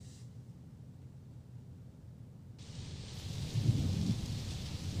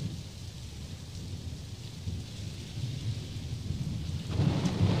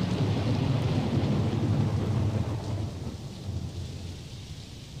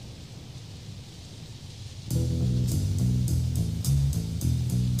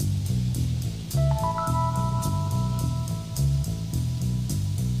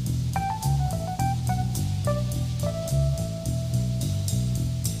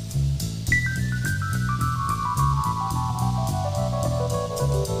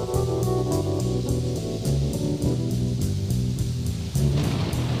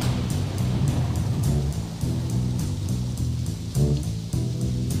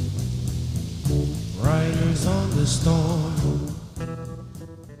Riders on the storm.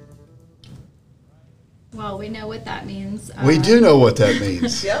 Well, we know what that means. We do know what that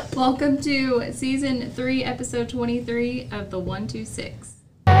means. Yep. Welcome to Season 3, Episode 23 of the 126.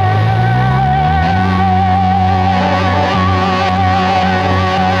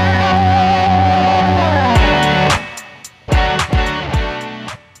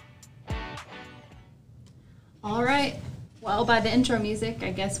 All right. Well, by the intro music,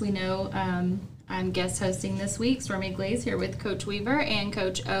 I guess we know I'm guest hosting this week, Stormy Glaze, here with Coach Weaver and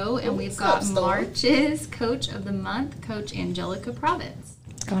Coach O, and we've got March's Coach of the Month, Coach Angelica Province.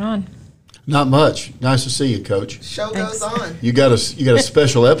 What's going on? Not much. Nice to see you, Coach. Show goes on. You got a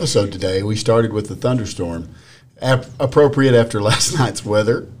special episode today. We started with the thunderstorm, appropriate after last night's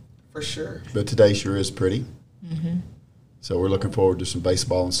weather. For sure. But today sure is pretty. Mm-hmm. So we're looking forward to some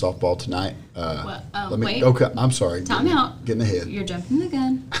baseball and softball tonight. Wait. Okay, I'm sorry. Time out. Getting ahead. You're jumping the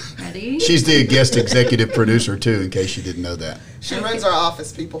gun. Ready? She's the guest executive producer, too, in case you didn't know that. She runs our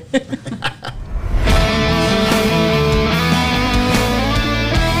office, people.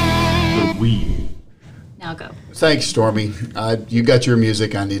 The weed. Now go. Thanks, Stormy. You got your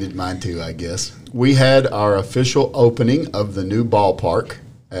music. I needed mine, too, I guess. We had our official opening of the new ballpark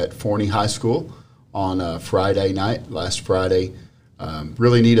at Forney High School on Friday night, last Friday.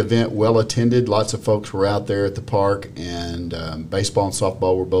 Really neat event, well attended. Lots of folks were out there at the park, and baseball and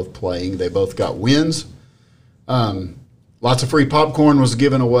softball were both playing. They both got wins. Lots of free popcorn was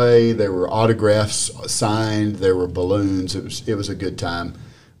given away. There were autographs signed. There were balloons. It was a good time.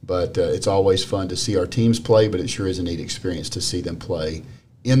 But it's always fun to see our teams play, but it sure is a neat experience to see them play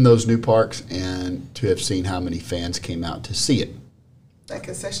in those new parks and to have seen how many fans came out to see it. That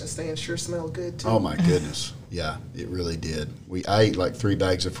concession stand sure smelled good, too. Oh, my goodness. Yeah, it really did. I ate like 3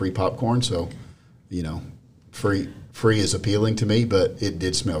 bags of free popcorn, so, free is appealing to me, but it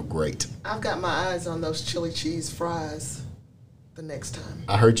did smell great. I've got my eyes on those chili cheese fries the next time.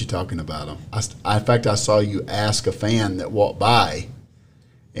 I heard you talking about them. In fact, I saw you ask a fan that walked by,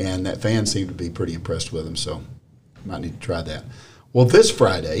 and that fan seemed to be pretty impressed with them, so might need to try that. Well, this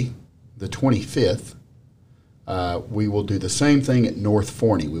Friday, the 25th, we will do the same thing at North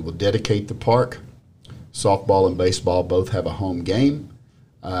Forney. We will dedicate the park. Softball and baseball both have a home game,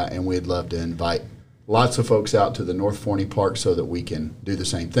 and we'd love to invite lots of folks out to the North Forney Park so that we can do the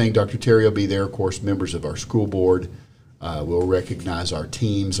same thing. Dr. Terry will be there, of course, members of our school board. We'll recognize our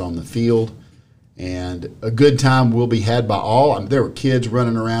teams on the field, and a good time will be had by all. There were kids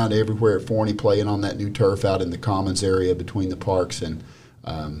running around everywhere at Forney playing on that new turf out in the Commons area between the parks, and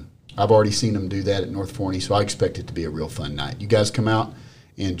I've already seen them do that at North Forney, so I expect it to be a real fun night. You guys come out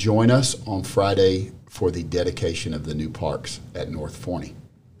and join us on Friday for the dedication of the new parks at North Forney.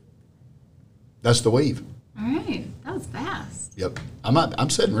 That's the weave. All right. That was fast. Yep. I'm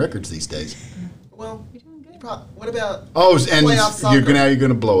setting records these days. Well, You're doing good. what about And playoff soccer? you're going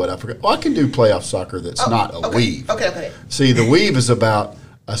to blow it. I forgot. Well, I can do playoff soccer that's not a weave. Okay. See, the weave is about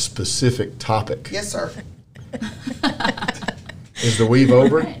a specific topic. Yes, sir. Is the weave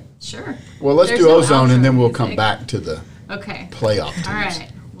over? All right. Sure. Well, let's There's do no ozone, outro and then we'll music. come back to the Okay. playoff teams. All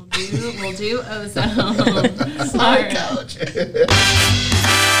right. We'll do ozone. Sorry, All right. Coach.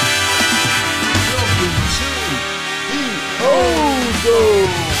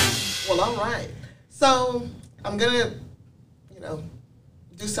 Well, all right. So I'm gonna,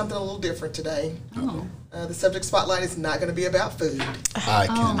 do something a little different today. Oh. The subject spotlight is not going to be about food. I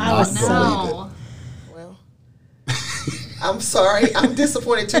cannot was believe no. Well, I'm sorry. I'm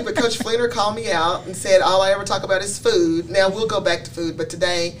disappointed too, but Coach Fleener called me out and said all I ever talk about is food. Now, we'll go back to food, but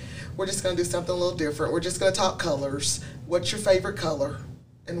today we're just going to do something a little different. We're just going to talk colors. What's your favorite color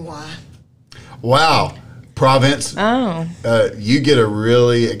and why? it. Wow. Province, Oh. you get a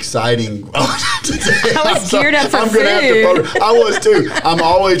really exciting. I was geared up for I'm gonna have to food. I was too. I'm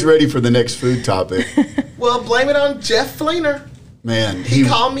always ready for the next food topic. Well, blame it on Jeff Fleener. Man, He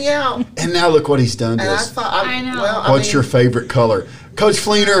called me out, and now look what he's done to and I us. thought, I know. Well, What's your favorite color, Coach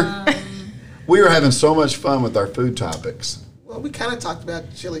Fleener? We were having so much fun with our food topics. Well, we kind of talked about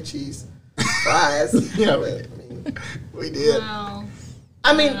chili cheese fries. Yeah, but, we did. Well,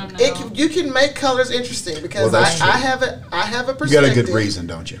 I mean, I don't know. you can make colors interesting because Well, that's I true. have a You perspective. got a good reason,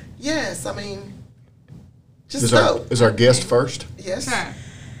 don't you? Yes, I mean, just Is go. our guest first? Yes. sure.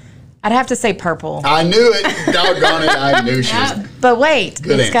 I'd have to say purple. I knew it. Doggone it! I knew she was. Yeah. But wait,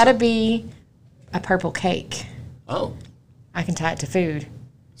 Good it's got to answer. be a purple cake. Oh, I can tie it to food.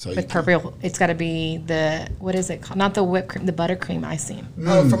 so you With purple, it's got to be what is it called? Not the whipped cream, the buttercream icing.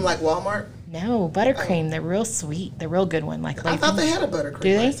 Oh, from like Walmart. No, buttercream. They're real sweet. They're real good one. Like I thought they Latham's. had a buttercream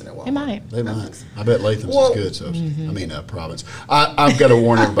Do they? Lansing at Walmart. They might. They might. I bet Latham's Well- is good. So I mean, Province. I've got to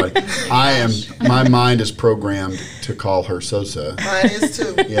warn everybody. My mind is programmed to call her Sosa. Mine is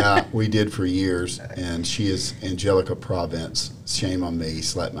too. Yeah, we did for years, and she is Angelica Province.Ame on me.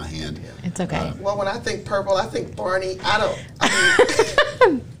 Slap my hand. It's okay. Well, when I think purple, I think Barney. I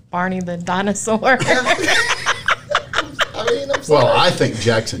mean, Barney the dinosaur. I'm sorry. Well, I think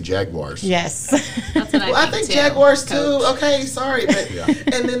Jackson Jaguars. Yes. That's what Well, I think too, Jaguars Coach. too. Okay, sorry, but Yeah.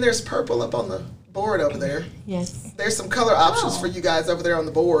 and then there's purple up on the board over there. Yes. There's some color options for you guys over there on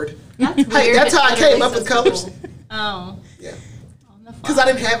the board. That's Hey, weird. that's how I It's came literally up with so colors. simple. Oh, Yeah, on the because I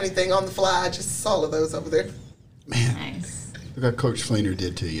didn't have anything on the fly. I just saw all of those over there. Man, Nice. look what Coach Fleener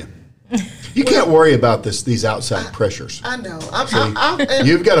did to you. You can't worry about these outside pressures. I know.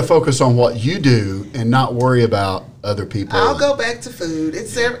 You've got to focus on what you do and not worry about other people. I'll go back to food.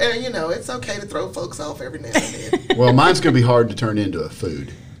 It's it's okay to throw folks off every now and then. Well, mine's going to be hard to turn into a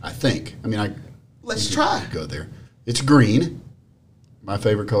food, I think. I mean, Let's you try. could go there. It's green. My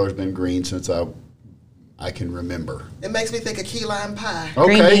favorite color has been green since I can remember. It makes me think of key lime pie.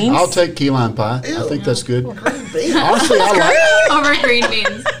 Green Okay, beans? I'll take key lime pie. I Ew. think that's good. Green beans. Honestly, Over green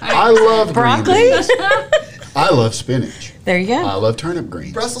beans. I love Broccoli? green beans. I love spinach. There you I go. love turnip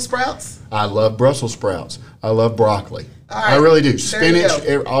greens. Brussels sprouts. I love Brussels sprouts. I love broccoli. All right. I really do. There you Spinach,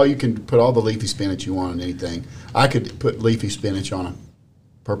 go. all you can put all the leafy spinach you want on anything. I could put leafy spinach on a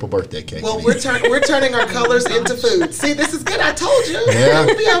purple birthday cake. Well, I mean, we're turning our colors into food. See, this is good. I told you. Yeah.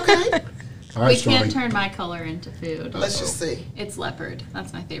 It'll be okay. all right, We Stormy. can't turn my color into food. Let's just see. It's leopard.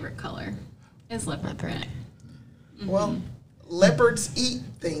 That's my favorite color. Is leopard. Leopard. Well, leopards eat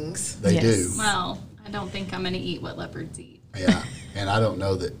things. They Yes. do. Well, I don't think I'm going to eat what leopards eat. Yeah, and I don't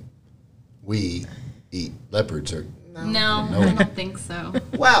know that we eat leopards. Or No, I don't think so.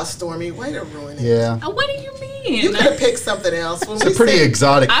 Wow, Stormy, way to ruin it. yeah, Oh, what do you mean? You could have picked something else. When it's a pretty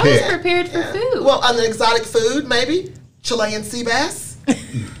exotic I was pick. prepared for food. Well, an exotic food, maybe Chilean sea bass.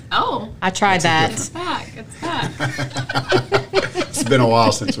 oh, I tried that. it's back. It's back. It's been a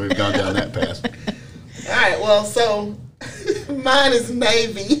while since we've gone down that path. All right, well, so mine is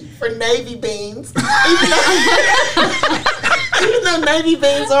navy for navy beans. Even though navy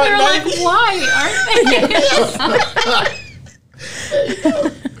beans They're aren't like navy. white, aren't they?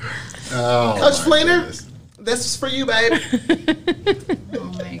 Oh, Coach my Fleener? goodness. This is for you, babe. Oh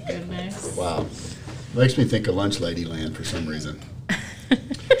my goodness. Wow. Makes me think of Lunch Lady Land for some reason.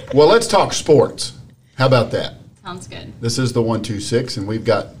 Well, let's talk sports. How about that? Sounds good. This is the 126, and we've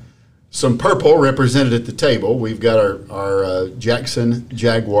got some purple represented at the table. We've got our Jackson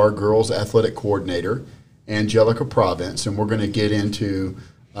Jaguar girls athletic coordinator, Angelica Province, and we're going to get into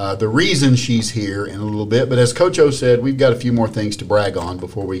the reason she's here in a little bit. But as Coach O said, we've got a few more things to brag on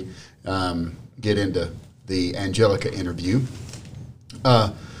before we get into the Angelica interview.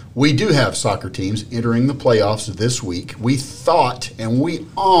 We do have soccer teams entering the playoffs this week. We thought, and we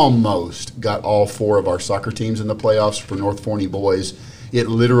almost got all four of our soccer teams in the playoffs for North Forney boys. It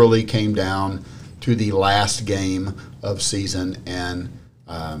literally came down to the last game of season, and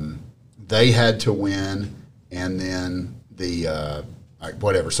they had to win, and then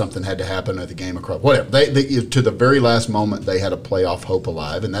something had to happen at the game across. Whatever. They to the very last moment, they had a playoff hope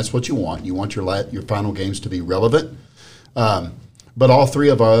alive, and that's what you want. You want your final games to be relevant. But all three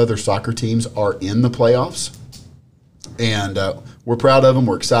of our other soccer teams are in the playoffs, and we're proud of them.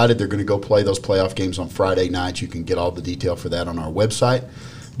 We're excited. They're going to go play those playoff games on Friday night. You can get all the detail for that on our website.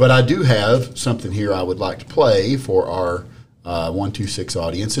 But I do have something here I would like to play for our 126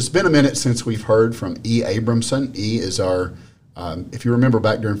 audience. It's been a minute since we've heard from E. Abramson. E is our, if you remember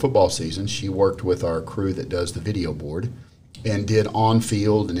back during football season, she worked with our crew that does the video board and did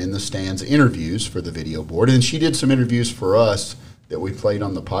on-field and in the stands interviews for the video board. And she did some interviews for us that we played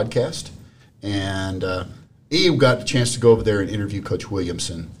on the podcast. And Eve got the chance to go over there and interview Coach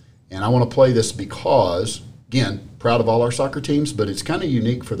Williamson. And I want to play this because, again, proud of all our soccer teams, but it's kind of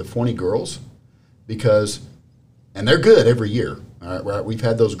unique for the Forney girls because, and they're good every year. All right, we've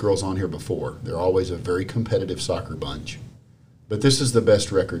had those girls on here before. They're always a very competitive soccer bunch. But this is the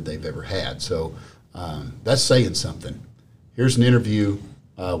best record they've ever had. So that's saying something. Here's an interview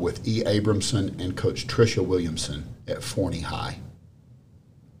with E. Abramson and Coach Tricia Williamson at Forney High.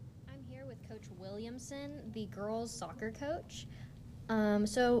 I'm here with Coach Williamson, the girls soccer coach.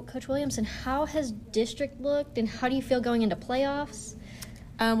 So, Coach Williamson, how has district looked, and how do you feel going into playoffs?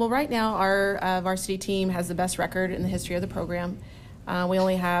 Well, right now our varsity team has the best record in the history of the program. We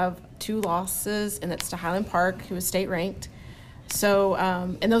only have 2 losses, and that's to Highland Park, who is state ranked. So,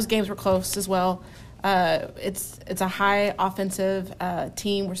 and those games were close as well. It's a high offensive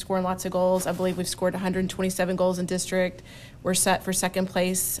team. We're scoring lots of goals. I believe we've scored 127 goals in district. We're set for second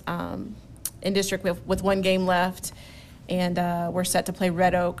place in district with 1 game left, and we're set to play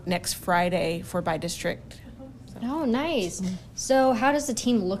Red Oak next Friday for by district. Oh, nice. So how does the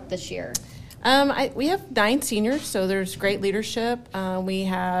team look this year? We have 9 seniors, so there's great leadership. We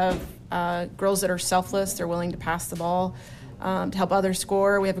have girls that are selfless. They're willing to pass the ball to help others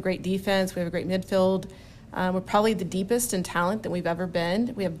score. We have a great defense. We have a great midfield. We're probably the deepest in talent that we've ever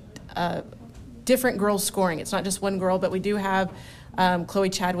been. We have different girls scoring. It's not just one girl, but we do have Chloe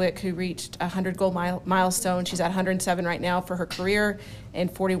Chadwick, who reached a 100-goal milestone. She's at 107 right now for her career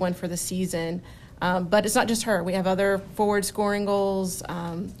and 41 for the season. But it's not just her. We have other forward scoring goals.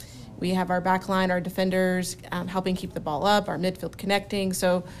 We have our back line, our defenders helping keep the ball up, our midfield connecting.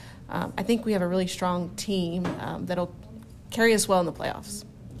 So I think we have a really strong team that'll carry us well in the playoffs.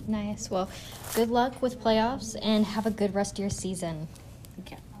 Nice. Well, good luck with playoffs and have a good rest of your season.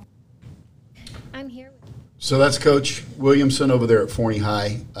 Okay. I'm here. So that's Coach Williamson over there at Forney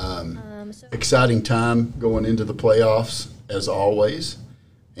High. Exciting time going into the playoffs, as always.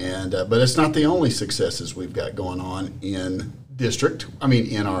 And but it's not the only successes we've got going on in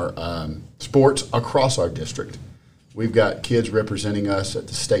in our sports across our district. We've got kids representing us at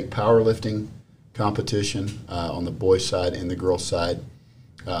the state powerlifting competition on the boys' side and the girls' side.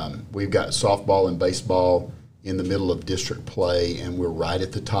 We've got softball and baseball in the middle of district play, and we're right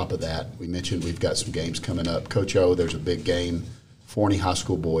at the top of that. We mentioned we've got some games coming up. Coach O, there's a big game. Forney High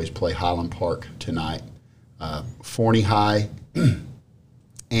School boys play Highland Park tonight. Forney High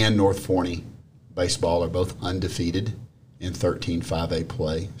and North Forney baseball are both undefeated in 13 5A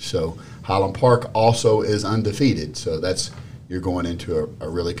play. So Highland Park also is undefeated. So you're going into a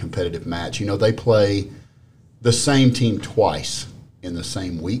really competitive match. You know, they play the same team twice in the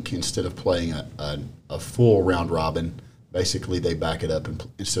same week instead of playing a full round robin. Basically, they back it up, and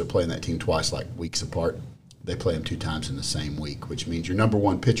instead of playing that team twice, like weeks apart, they play them 2 times in the same week, which means your number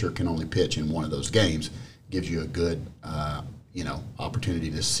 1 pitcher can only pitch in one of those games. Gives you a good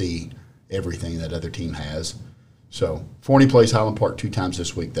opportunity to see everything that other team has. So Forney plays Highland Park 2 times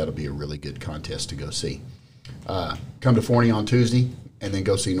this week. That'll be a really good contest to go see. Come to Forney on Tuesday, and then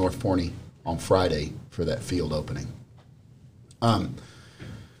go see North Forney on Friday for that field opening.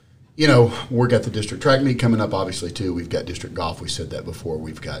 We've got the district track meet coming up, obviously, too. We've got district golf. We said that before.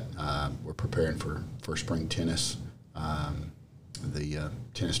 We're preparing for spring tennis, the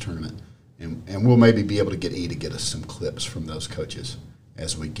tennis tournament. And we'll maybe be able to get us some clips from those coaches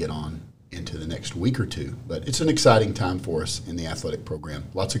as we get on into the next week or 2. But it's an exciting time for us in the athletic program.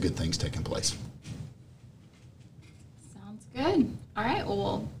 Lots of good things taking place. Sounds good. All right,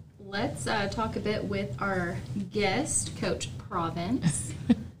 well, let's talk a bit with our guest, Coach Province.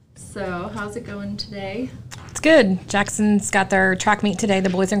 So how's it going today? It's good. Jackson's got their track meet today. The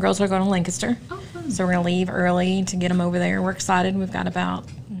boys and girls are going to Lancaster. Oh, fun. So we're going to leave early to get them over there. We're excited. We've got about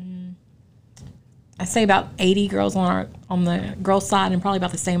 80 girls on the girls' side and probably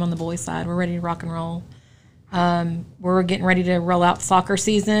about the same on the boys' side. We're ready to rock and roll. We're getting ready to roll out soccer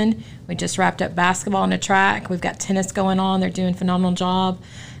season. We just wrapped up basketball and the track. We've got tennis going on. They're doing a phenomenal job.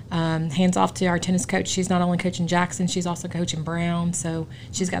 Hands off to our tennis coach. She's not only coaching Jackson, she's also coaching Brown. So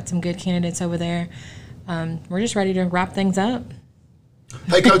she's got some good candidates over there. We're just ready to wrap things up.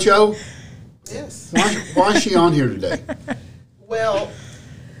 Hey, Coach O. Yes. Why is she on here today? Well,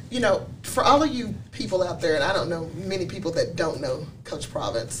 for all of you people out there, and I don't know many people that don't know Coach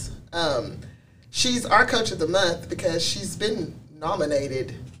Province, she's our Coach of the Month because she's been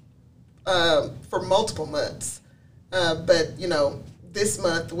nominated for multiple months. But, this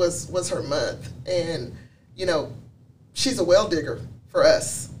month was her month. And, she's a well digger for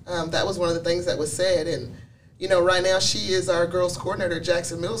us. That was one of the things that was said. And, right now she is our girls coordinator at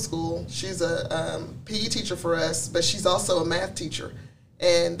Jackson Middle School. She's a PE teacher for us, but she's also a math teacher.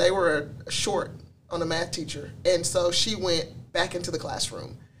 And they were short on a math teacher. And so she went back into the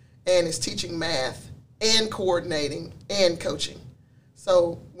classroom and is teaching math and coordinating and coaching.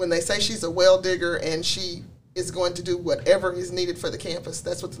 So when they say she's a well digger and she is going to do whatever is needed for the campus,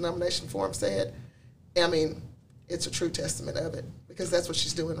 that's what the nomination form said. I mean, it's a true testament of it because that's what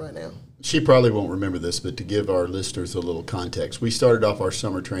she's doing right now. She probably won't remember this, but to give our listeners a little context, we started off our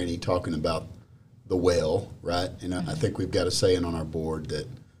summer training talking about the well, right? And I think we've got a saying on our board that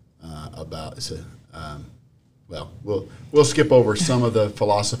we'll skip over some of the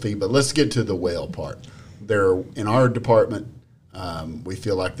philosophy, but let's get to the whale part. In our department, we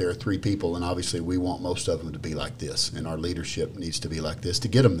feel like there are 3 people, and obviously we want most of them to be like this, and our leadership needs to be like this to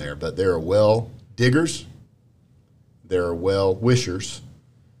get them there. But there are well diggers, there are well wishers,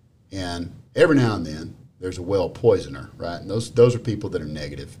 and every now and then there's a well poisoner, right? And those are people that are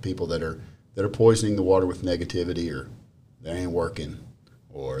negative, people that are poisoning the water with negativity, or they ain't working,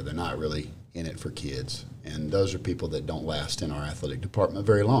 or they're not really in it for kids. And those are people that don't last in our athletic department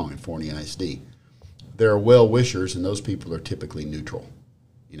very long in Forney ISD. There are well-wishers, and those people are typically neutral.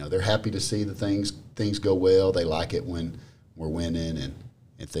 You know, they're happy to see the things go well. They like it when we're winning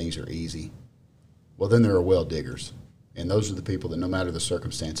and things are easy. Well, then there are well-diggers, and those are the people that no matter the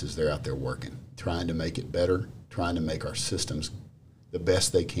circumstances, they're out there working, trying to make it better, trying to make our systems the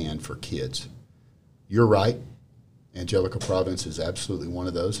best they can for kids. You're right. Angelica Province is absolutely one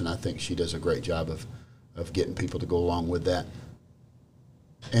of those, and I think she does a great job of getting people to go along with that.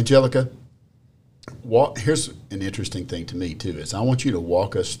 Angelica, here's an interesting thing to me, too, is I want you to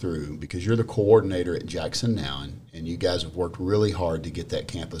walk us through, because you're the coordinator at Jackson now, and you guys have worked really hard to get that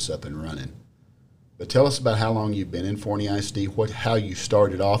campus up and running. But tell us about how long you've been in Forney ISD, how you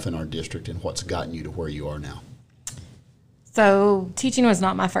started off in our district, and what's gotten you to where you are now. So teaching was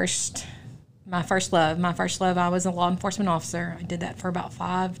not my first love. My first love, I was a law enforcement officer. I did that for about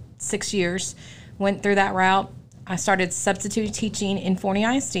 5-6 years. Went through that route. I started substitute teaching in Forney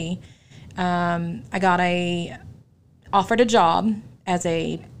ISD. I got offered a job as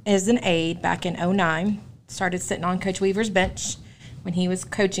an aide back in 2009. Started sitting on Coach Weaver's bench when he was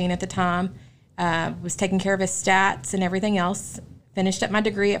coaching at the time. Was taking care of his stats and everything else. Finished up my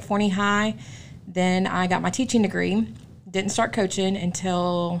degree at Forney High. Then I got my teaching degree. Didn't start coaching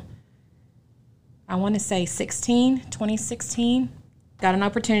until, I want to say 2016. Got an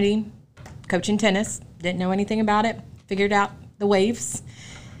opportunity coaching tennis. Didn't know anything about it. Figured out the waves.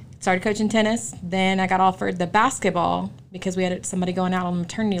 Started coaching tennis. Then I got offered the basketball because we had somebody going out on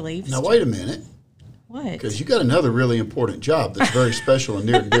maternity leave. Now, wait a minute. What? Because you got another really important job that's very special and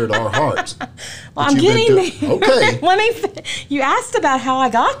near and dear to our hearts. Well, I'm getting there. Okay. You asked about how I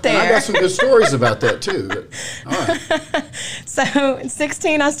got there. And I got some good stories about that, too. But, all right. So at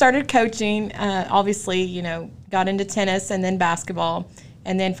 16, I started coaching. Obviously, got into tennis and then basketball.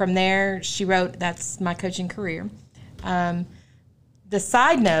 And then from there, she wrote, that's my coaching career. The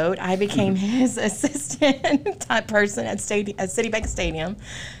side note, I became his assistant type person at Citibank Stadium.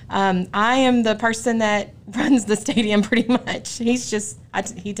 I am the person that runs the stadium pretty much. He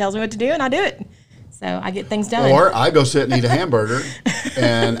tells me what to do and I do it. So I get things done. Or I go sit and eat a hamburger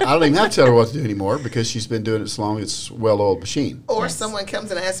and I don't even have to tell her what to do anymore because she's been doing it so long it's a well-oiled machine. Or someone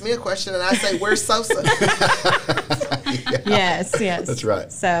comes and asks me a question and I say, where's Sosa? Yes. That's right.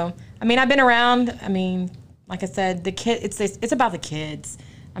 So, I've been around. Like I said, it's about the kids.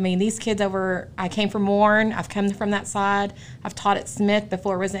 These kids I came from Warren. I've come from that side. I've taught at Smith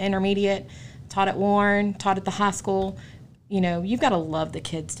before it was an intermediate, taught at Warren, taught at the high school. You've got to love the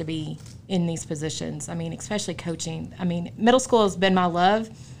kids to be in these positions. Especially coaching. Middle school has been my love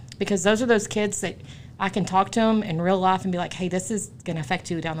because those are those kids that I can talk to them in real life and be like, hey, this is going to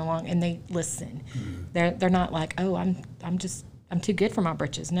affect you down the long, and they listen. Mm-hmm. They're not like, oh, I'm too good for my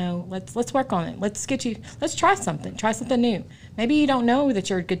britches. No, let's work on it. Let's try something new. Maybe you don't know that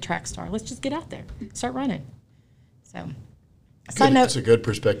you're a good track star. Let's just get out there, start running. So, it's a good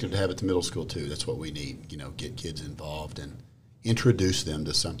perspective to have at the middle school too. That's what we need. Get kids involved and introduce them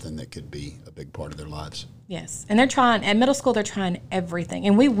to something that could be a big part of their lives. Yes, and at middle school they're trying everything,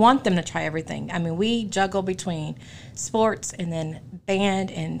 and we want them to try everything. We juggle between sports and then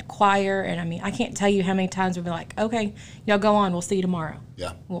band and choir, and I can't tell you how many times we'll be like, okay, y'all go on, we'll see you tomorrow.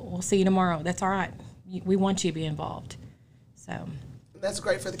 Yeah, we'll see you tomorrow. That's all right. We want you to be involved. So that's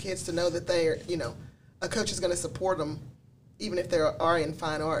great for the kids to know that they're, a coach is going to support them, even if they are in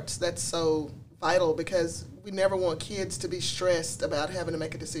fine arts. That's so vital because we never want kids to be stressed about having to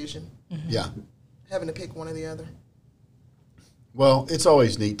make a decision. Mm-hmm. Yeah. Having to pick one or the other. Well, it's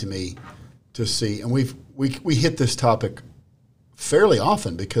always neat to me to see, and we hit this topic fairly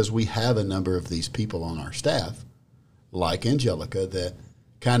often because we have a number of these people on our staff, like Angelica, that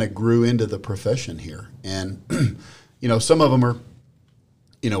kind of grew into the profession here. And, some of them are,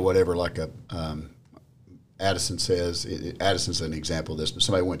 whatever, like Addison says, Addison's an example of this, but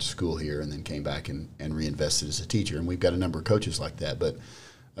somebody went to school here and then came back and reinvested as a teacher. And we've got a number of coaches like that. But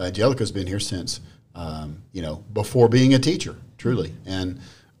Angelica's been here since, before being a teacher, truly, and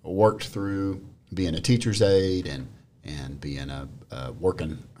worked through being a teacher's aide and being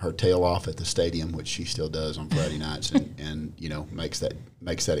working her tail off at the stadium, which she still does on Friday nights, and makes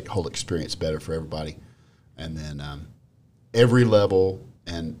that whole experience better for everybody. And then every level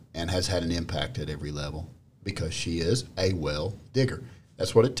and has had an impact at every level because she is a well digger.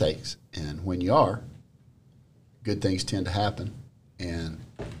 That's what it takes. And when you are, good things tend to happen, and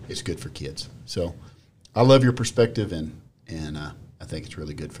it's good for kids. So I love your perspective, and I think it's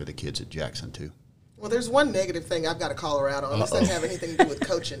really good for the kids at Jackson too. Well, there's one negative thing I've got to call her out on. This doesn't have anything to do with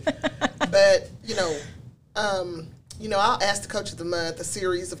coaching, but I'll ask the coach of the month a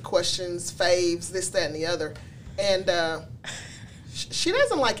series of questions, faves, this, that, and the other, and she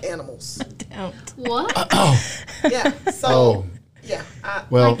doesn't like animals. Don't. What? Yeah. So Oh, yeah.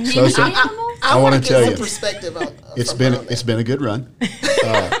 well, Like so many animals? I wanna want to tell get you, some perspective on. it's from been her on that. a good run.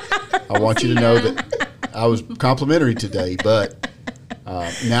 I want you to know that I was complimentary today, but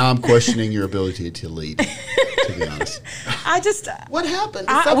now I'm questioning your ability to lead. To be honest. I just. What happened?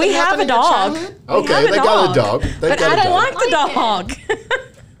 Did something We have happen a in your dog. childhood? Okay, they got a dog. They've But got I a don't dog. like the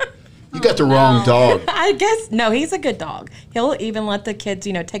dog. You got the wrong dog. I guess no, he's a good dog. He'll even let the kids,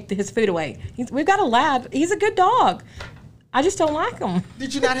 take his food away. We've got a lab. He's a good dog. I just don't like him.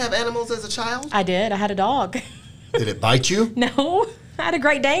 Did you not have animals as a child? I did. I had a dog. Did it bite you? No, I had a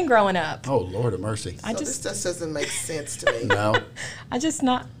Great Dane growing up. Oh, Lord of mercy. I So just, this just doesn't make sense to me. No.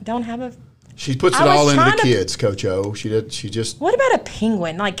 don't have a. She puts I it was all into trying the to- kids, Coach O. She just What about a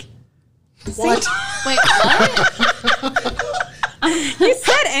penguin? Like what? Wait, what? you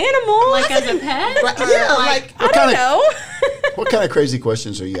said, animal. Like as a pet? Right, yeah, like I don't know. What kind of crazy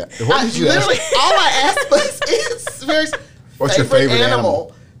questions are you at? What did you literally ask? all I asked was is very What's your favorite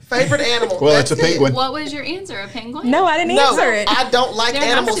animal? Favorite animal. Well, That's it's a it. penguin. What was your answer? A penguin? No, I didn't No, answer it. I don't like There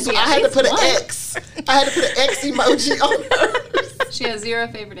has animals, to so be I at had to least put an one. X. I had to put an X emoji on hers. She has 0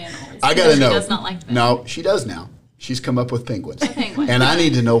 favorite animals. I gotta She know. does not like them. No, she does now. She's come up with penguins. penguin. And I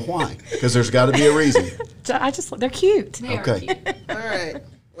need to know why, because there's got to be a reason. They're cute. They are Okay. cute. All right.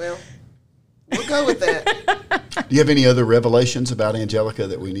 Well, we'll go with that. Do you have any other revelations about Angelica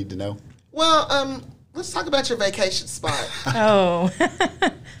that we need to know? Well, let's talk about your vacation spot. Oh,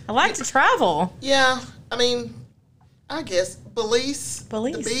 I like to travel. Yeah, I mean, I guess Belize,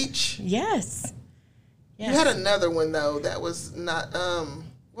 Belize. the beach. Yes. You had another one though that was not.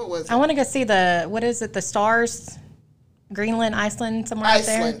 What was it? I want to go see the stars, Greenland, Iceland, somewhere out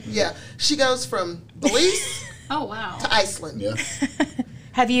Iceland. Yeah, she goes from Belize Oh, wow. to Iceland. Yeah. there.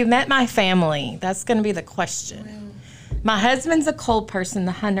 Have you met my family? That's going to be the question. My husband's a cold person,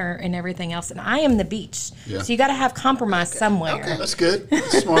 the hunter, and everything else, and I am the beach. Yeah. So you got to have compromise somewhere. Okay. That's good.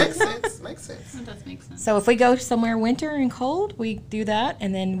 That's smart. Makes sense. Makes sense. That does make sense. So if we go somewhere winter and cold, we do that,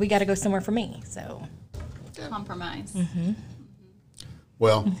 and then we got to go somewhere for me. So Compromise.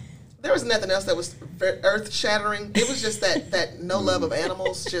 Well, There was nothing else that was earth shattering. It was just that no love of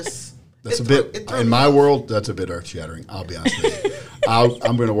animals. Just that's a it bit, threw in me my off. world, that's a bit earth shattering. I'll be honest with you.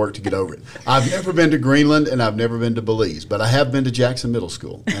 I'm going to work to get over it. I've never been to Greenland and I've never been to Belize, but I have been to Jackson Middle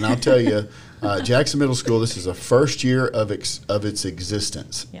School. And I'll tell you, Jackson Middle School, this is the first year of its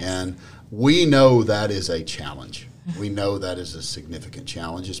existence. Yes. And we know that is a challenge. We know that is a significant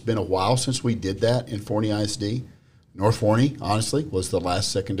challenge. It's been a while since we did that in Forney ISD. North Forney, honestly, was the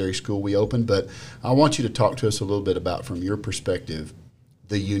last secondary school we opened. But I want you to talk to us a little bit about, from your perspective,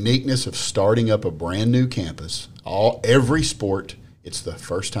 the uniqueness of starting up a brand new campus. Every sport, it's the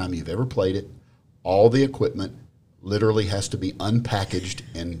first time you've ever played it. All the equipment literally has to be unpackaged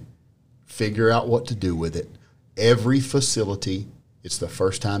and figure out what to do with it. Every facility, it's the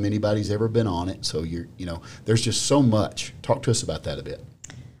first time anybody's ever been on it. So there's just so much. Talk to us about that a bit.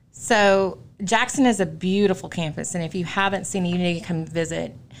 So Jackson is a beautiful campus, and if you haven't seen it, you need to come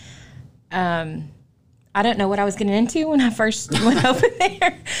visit. I don't know what I was getting into when I first went over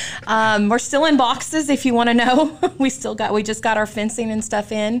there. We're still in boxes, if you want to know. We just got our fencing and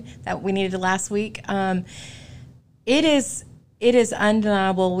stuff in that we needed last week. It is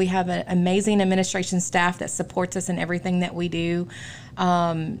undeniable. We have an amazing administration staff that supports us in everything that we do.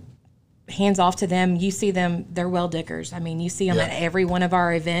 Hands off to them. You see them, they're well diggers. I mean, you see them Yeah. at every one of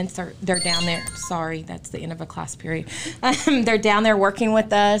our events. They're down there. Sorry, that's the end of a class period. They're down there working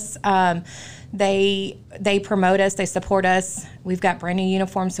with us. They promote us. They support us. We've got brand new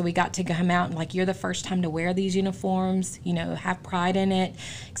uniforms, so we got to come out and you're the first time to wear these uniforms. Have pride in it,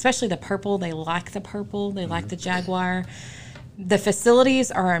 especially the purple. They like the purple. They like the Jaguar. The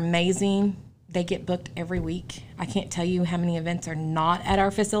facilities are amazing. They get booked every week. I can't tell you how many events are not at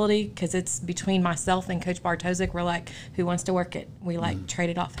our facility because it's between myself and Coach Bartosik. We're like, who wants to work it? We trade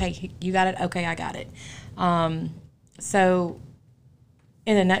it off. Hey, you got it? Okay, I got it. So,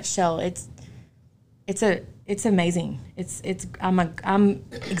 in a nutshell, it's amazing. I'm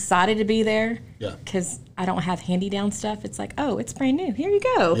excited to be there. Yeah. Because I don't have handy down stuff. It's like, oh, it's brand new. Here you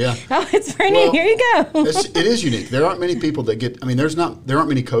go. Yeah. Oh, it's brand Well, new. Here you go. It is unique. There aren't many people that get. I mean, there aren't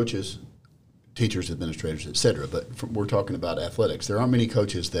many coaches, teachers, administrators, etc. But we're talking about athletics. There aren't many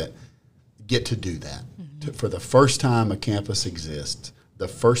coaches that get to do that. For the first time a campus exists, the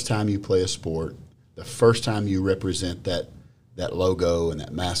first time you play a sport, the first time you represent that logo and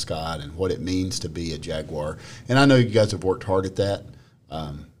that mascot and what it means to be a Jaguar. And I know you guys have worked hard at that.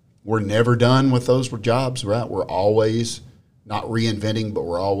 We're never done with those jobs, right? We're always not reinventing, but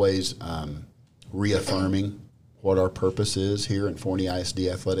we're always reaffirming what our purpose is here in Forney ISD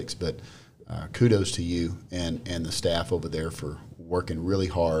Athletics. But kudos to you and the staff over there for working really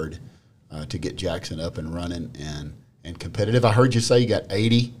hard to get Jackson up and running and competitive. I heard you say you got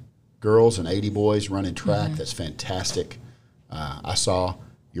 80 girls and 80 boys running track. That's fantastic. I saw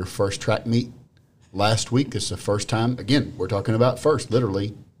your first track meet last week. This is the first time. Again, we're talking about first,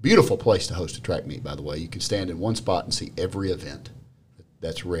 literally. Beautiful place to host a track meet, by the way. You can stand in one spot and see every event.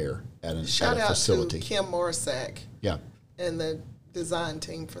 That's rare at a facility. Shout out to Kim Morisak Yeah. and the design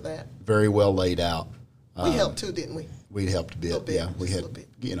team for that. Very well laid out. We helped too, didn't we? We helped a bit. Little bit, Yeah, we just a had, little bit.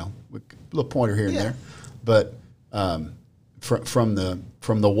 a little pointer here and Yeah. there. But from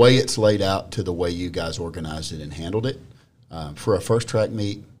the way it's laid out to the way you guys organized it and handled it, for a first track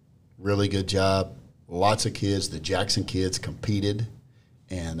meet, really good job. Lots of kids. The Jackson kids competed,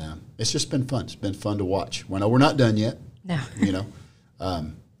 and it's just been fun. It's been fun to watch. Well, no, we're not done yet. No.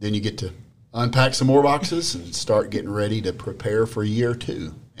 Then you get to unpack some more boxes and start getting ready to prepare for year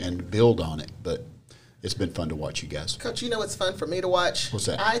 2 and build on it. But it's been fun to watch you guys. Coach, you know what's fun for me to watch? What's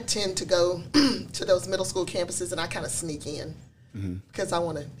that? I tend to go to those middle school campuses and I kind of sneak in because I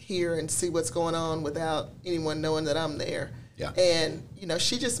want to hear and see what's going on without anyone knowing that I'm there. Yeah. And,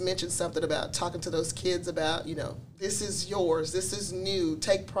 she just mentioned something about talking to those kids about, this is yours, this is new,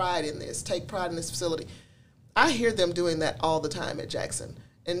 take pride in this, take pride in this facility. I hear them doing that all the time at Jackson.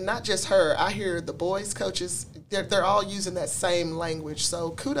 And not just her, I hear the boys' coaches, they're all using that same language.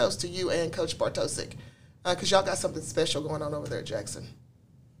 So kudos to you and Coach Bartosik, because y'all got something special going on over there at Jackson.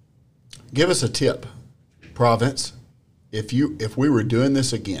 Give us a tip, Province. If we were doing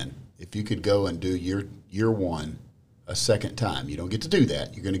this again, if you could go and do year 1 a second time, you don't get to do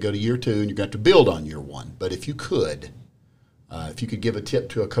that. You're going to go to year 2 and you're going to have to build on year 1. But if you could give a tip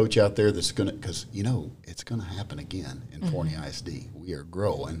to a coach out there that's going to, because it's going to happen again in Forney ISD. We are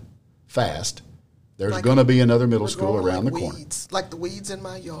growing fast. There's going to be another middle school around the corner. Like the weeds in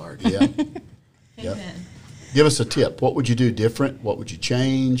my yard. Yeah. Yep. Give us a tip. What would you do different? What would you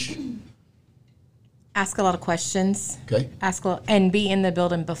change? Ask a lot of questions. Okay. And be in the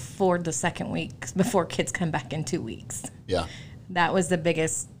building before the second week, before kids come back in 2 weeks. Yeah. That was the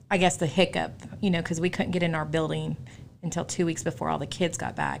biggest, I guess, the hiccup, because we couldn't get in our building until 2 weeks before all the kids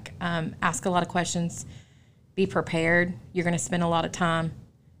got back. Ask a lot of questions. Be prepared. You're going to spend a lot of time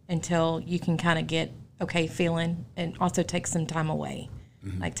until you can kind of get okay feeling, and also take some time away,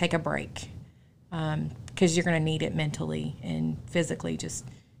 like take a break, because you're going to need it mentally and physically. Just,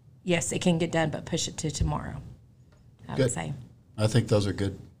 yes, it can get done, but push it to tomorrow, I would say. I think those are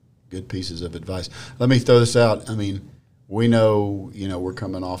good pieces of advice. Let me throw this out. I mean, we know, we're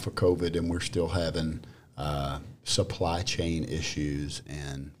coming off of COVID and we're still having supply chain issues,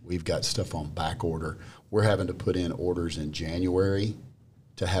 and we've got stuff on back order. We're having to put in orders in January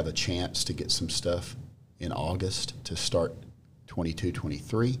to have a chance to get some stuff in August to start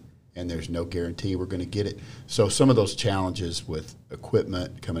 22-23, and there's no guarantee we're going to get it. So some of those challenges with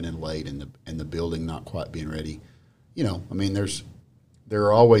equipment coming in late and the building not quite being ready, there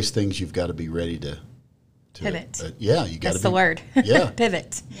are always things you've got to be ready to pivot. You got to. That's the word. Yeah,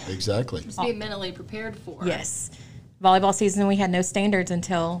 pivot. Yeah. Exactly. Just be mentally prepared for. Yes. Volleyball season, we had no standards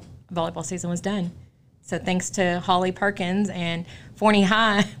until volleyball season was done. So thanks to Holly Perkins and Forney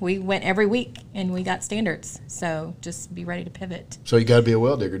High, we went every week and we got standards. So just be ready to pivot. So you got to be a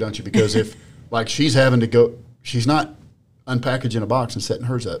well digger, don't you? Because if, like, she's having to go, she's not unpackaging a box and setting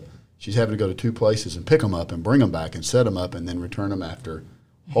hers up. She's having to go to 2 places and pick them up and bring them back and set them up and then return them after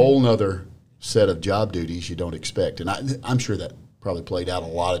a whole nother set of job duties you don't expect. And I'm sure that probably played out a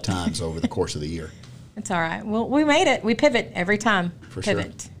lot of times over the course of the year. It's all right. Well, we made it. We pivot every time. For sure.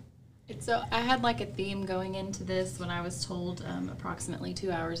 Pivot. So I had like a theme going into this when I was told approximately 2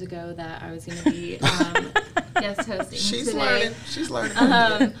 hours ago that I was going to be guest hosting today. She's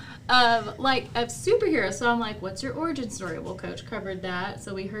learning. Like a superhero. So I'm like, what's your origin story? Well, Coach covered that.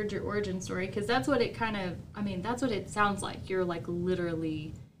 So we heard your origin story because that's what it that's what it sounds like. You're like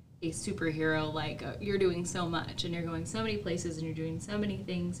literally a superhero. Like you're doing so much and you're going so many places and you're doing so many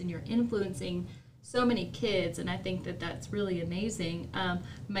things and you're influencing so many kids, and I think that that's really amazing.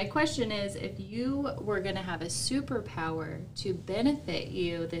 My question is, if you were going to have a superpower to benefit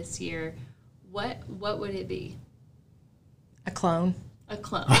you this year, what would it be? A clone. A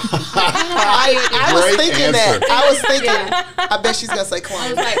clone. I was Great thinking answer. that. I was thinking. I bet she's gonna say I clone.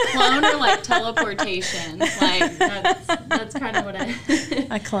 was like clone or like teleportation. Like that's kind of what I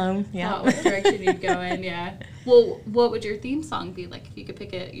A clone, thought yeah. what direction you'd go in. Yeah. Well, what would your theme song be like if you could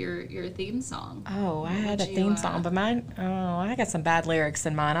pick your theme song? Oh, I had a would you, theme song, but mine, I got some bad lyrics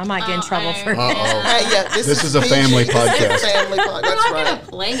in mine. I might get in Oh, trouble for Uh-oh. Hey, yeah, This is a PG. family This is a podcast. family podcast. I'm That's not right. gonna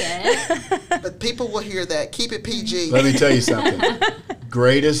play it. But people will hear that. Keep it PG. Let me tell you something.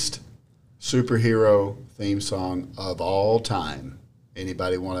 Greatest superhero theme song of all time.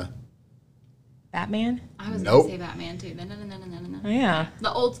 Anybody want to? Batman? I was Nope. gonna say Batman too. No. Oh, yeah.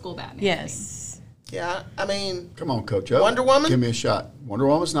 The old school Batman. Yes. Yeah, I mean, Come on, Coach O. Wonder Woman? Give me a shot. Wonder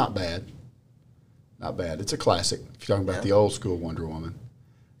Woman's not bad. Not bad. It's a classic. If you're talking about Yeah. the old school Wonder Woman.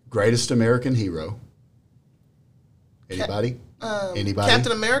 Greatest American hero. Anybody? Anybody?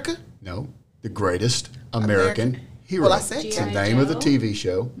 Captain America. No. The greatest American hero. Well, I said It's the G.I. name of the Joe? TV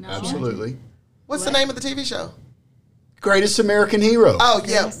show. No. Absolutely. What's the name of the TV show? Greatest American hero. Oh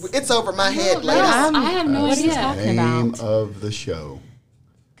yeah, it's over my head, No, ladies. I have no What are you idea. talking Name about? of the show.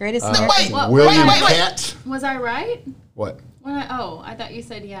 Greatest wait. American. What- William wait. Katz. Was I right? What? I thought you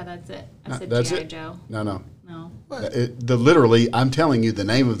said yeah. That's it. I said That's G.I. it? Joe. No. No. Literally, I'm telling you, the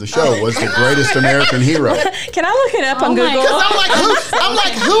name of the show was The Greatest American Hero. Can I look it up on Oh my Google? God. I'm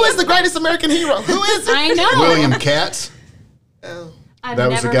like, who is the greatest American hero? Who is it? I know. William Katz. Oh. I've That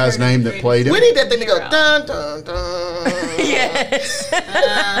was the never guy's heard of name the that played him. We need that thing to go Hero. dun dun dun. Yes.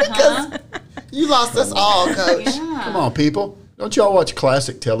 Uh-huh. You lost us all, Coach. Yeah. Come on, people. Don't y'all watch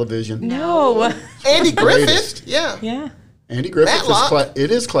classic television? No. Andy Griffith. Greatest. Yeah. Yeah. Andy Griffith is Matlock.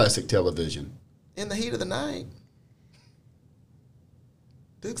 it is classic television. In the Heat of the Night.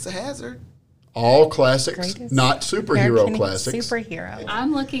 Dukes of Hazzard. All classics, Greatest not superhero American classics. Superhero.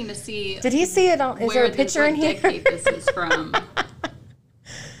 I'm looking to see. Did he see it on? Is there a picture in here? What decade this is from?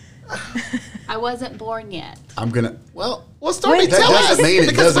 I wasn't born yet. I'm gonna. Well, Stormy, Wait, that tell us. doesn't mean it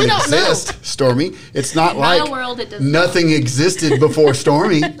because we doesn't don't know. exist, Stormy. It's not In my like world, it does nothing existed before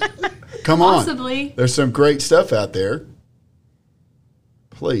Stormy. Come on. Possibly. There's some great stuff out there.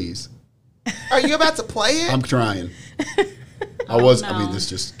 Please. Are you about to play it? I'm trying. I mean, no. this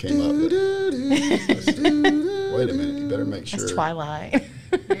just came up. But wait a minute. You better make sure. It's Twilight.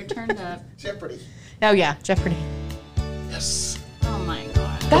 You're turned up. Jeopardy. Oh yeah, Jeopardy. Yes. Oh my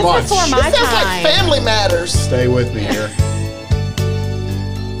god. That's on. before This my This sounds time. like Family Matters. Stay with me here.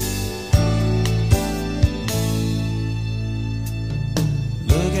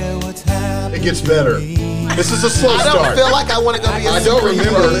 It gets better. This is a slow I don't start. feel like I want to go be a I don't superhero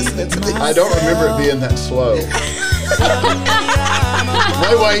remember. listening to this. I don't remember it being that slow.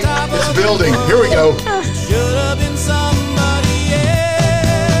 Wait, it's building. Here we go. Should have been somebody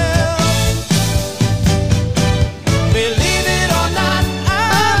else. Believe it or not,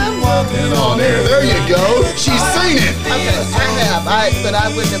 I'm walking On there. There you go. She's seen it. Okay, I have. But I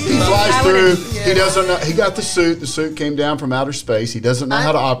wouldn't have. He flies I through. wouldn't- He doesn't know. He got the suit. The suit came down from outer space. He doesn't know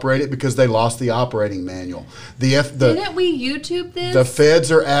how to operate it because they lost the operating manual. The Didn't we YouTube this? the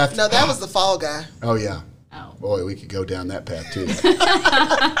feds are after. No, that was the Fall Guy. Oh yeah. Oh. Boy, we could go down that path too.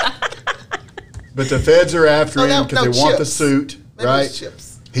 But the feds are after Oh, him no, because no, they want the Chips. suit, Maybe it right? was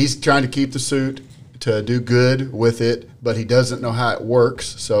Chips. He's trying to keep the suit to do good with it, but he doesn't know how it works,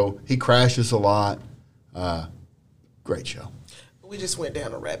 so he crashes a lot. Great show. We just went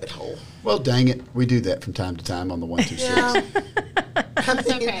down a rabbit hole. Well, dang it, we do that from time to time on the 126. Yeah. I mean,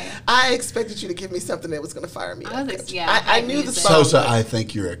 okay. I expected you to give me something that was going to fire me I up. was Coach. yeah, I hype knew the music. song. Sosa, I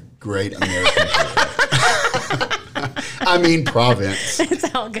think you're a great American. I mean, Province.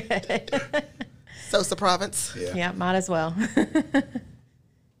 It's all good. Sosa Province. Yeah. Yeah, might as well.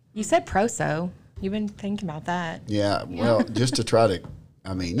 You said proso. You've been thinking about that. Yeah, well, just to try to,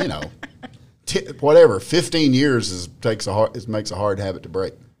 I mean, whatever. 15 years makes a hard habit to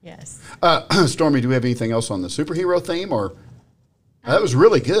break. Yes. Stormy, do we have anything else on the superhero theme? Or that was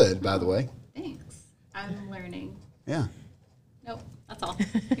really good, by the way. Thanks. I'm learning. Yeah. Nope. That's all.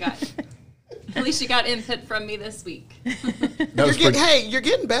 I got. At least you got input from me this week. That was pretty, You're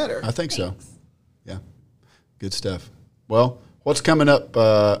getting better. I think so. Thanks. Yeah. Good stuff. Well, what's coming up?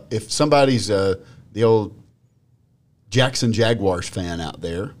 If somebody's the old Jackson Jaguars fan out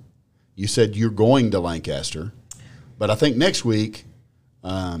there, you said you're going to Lancaster, but I think next week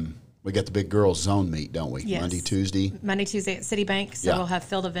we got the big girls zone meet, don't we? Yes. Monday, Tuesday. Monday, Tuesday at City Bank. So Yeah. we'll have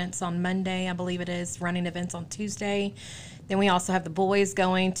field events on Monday, I believe it is, running events on Tuesday. Then we also have the boys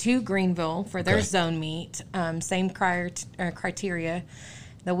going to Greenville for their Okay. zone meet. Same criteria.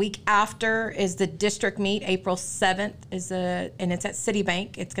 The week after is the district meet. April 7th and it's at City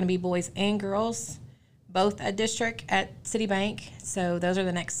Bank. It's going to be boys and girls. both at district at City Bank. So those are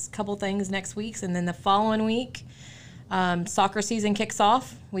the next couple things next week. And then the following week, soccer season kicks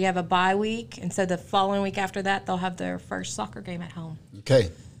off. We have a bye week. And so the following week after that, they'll have their first soccer game at home. Okay.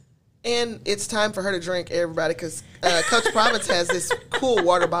 And it's time for her to drink, everybody, because Coach Province has this cool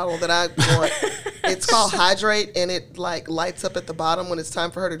water bottle that I want. It's called Hydrate, and it like lights up at the bottom when it's time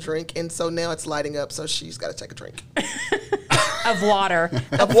for her to drink. And so now it's lighting up, so she's got to take a drink. Of water.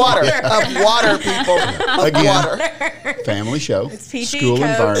 Of water. Of water, people. Of Again. water. Family show. It's PG School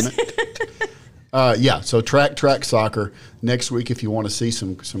codes. environment. So track soccer. Next week, if you want to see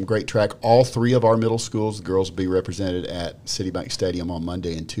some great track, all 3 of our middle schools, the girls will be represented at Citibank Stadium on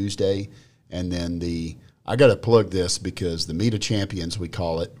Monday and Tuesday. And then I got to plug this because the Meet of Champions, we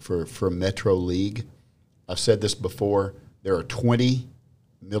call it, for Metro League. I've said this before. There are 20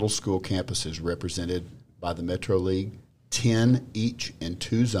 middle school campuses represented by the Metro League, 10 each in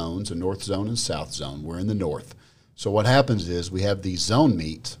 2 zones, a north zone and south zone. We're in the north. So what happens is we have these zone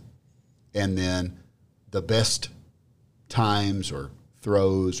meets, and then the best times or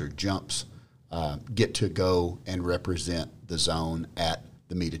throws or jumps get to go and represent the zone at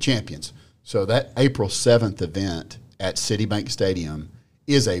the Meet of Champions. So that April 7th event at Citibank Stadium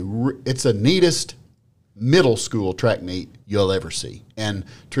is it's the neatest middle school track meet you'll ever see. And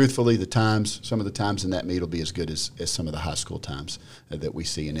truthfully, some of the times in that meet will be as good as some of the high school times that we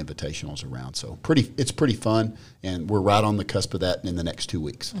see in invitationals around. So it's pretty fun, and we're right on the cusp of that in the next 2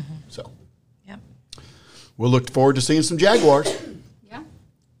 weeks. Mm-hmm. So. Yep. We'll look forward to seeing some Jaguars. Yeah.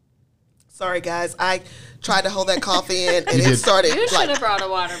 Sorry, guys. I tried to hold that coffee in, and You it did. started You should have like brought a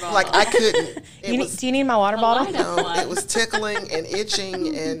water bottle. I couldn't. Do you need my water bottle? No, it was tickling and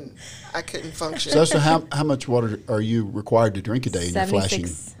itching, and I couldn't function. So how much water are you required to drink a day in your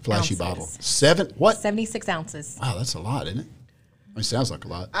 76 flashy ounces. bottle? 76 ounces. Wow, that's a lot, isn't it? It sounds like a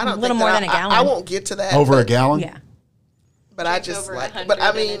lot. I don't A little think more that than a gallon. I won't get to that. Over a but- gallon? Yeah. But I Drink just over like. 100 But I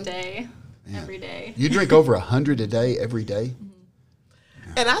in mean, a day, every day. You drink over 100 a day every day?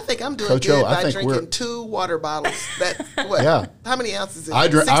 and I think I'm doing Coach good O, I by think we're- drinking 2 water bottles. That what? Yeah. How many ounces is it? I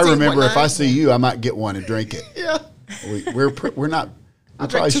remember if I 16.9? see you, I might get one and drink it. Yeah. We're not. I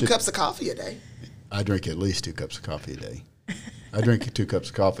drink 2 cups of coffee a day. I drink at least 2 cups of coffee a day. I drink 2 cups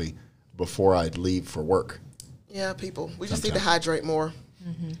of coffee before I leave for work. Yeah, people. We just need to Sometimes. hydrate more.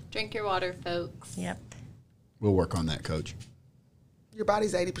 Drink your water, folks. Yep. We'll work on that, Coach. Your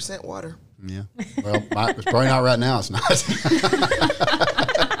body's 80% water. Yeah. Well, it's probably not right now. It's not.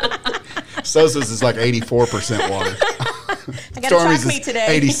 Sosa's is like 84% water. I got a track meet is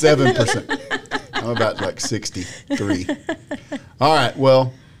today. 87%. I'm about like 63. All right.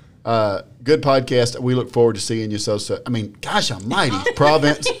 Well, good podcast. We look forward to seeing you, Sosa. I mean, gosh almighty,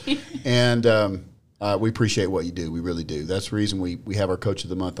 Province. And we appreciate what you do. We really do. That's the reason we have our Coach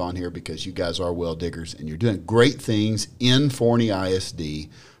of the Month on here, because you guys are well diggers, and you're doing great things in Forney ISD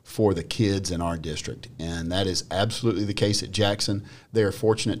for the kids in our district. And that is absolutely the case at Jackson. They are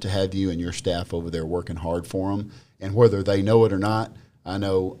fortunate to have you and your staff over there working hard for them. And whether they know it or not, I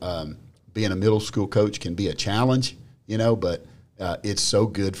know being a middle school coach can be a challenge, but it's so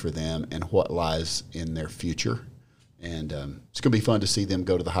good for them and what lies in their future. And it's going to be fun to see them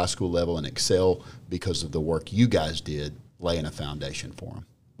go to the high school level and excel because of the work you guys did laying a foundation for them.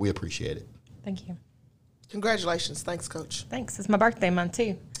 We appreciate it. Thank you. Congratulations. Thanks, Coach. Thanks. It's my birthday month,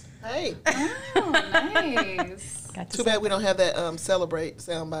 too. Hey. Oh, nice. Got to Too bad we don't have that celebrate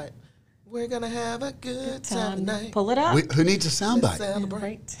soundbite. We're going to have a good time tonight. Pull it up. Who needs a soundbite?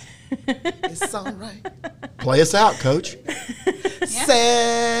 Celebrate. Right. It's all right. Play us out, Coach.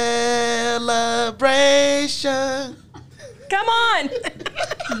 Celebration. Come on.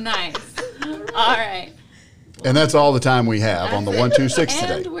 Nice. All right. And that's all the time we have on the 126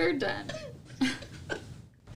 today. And we're done.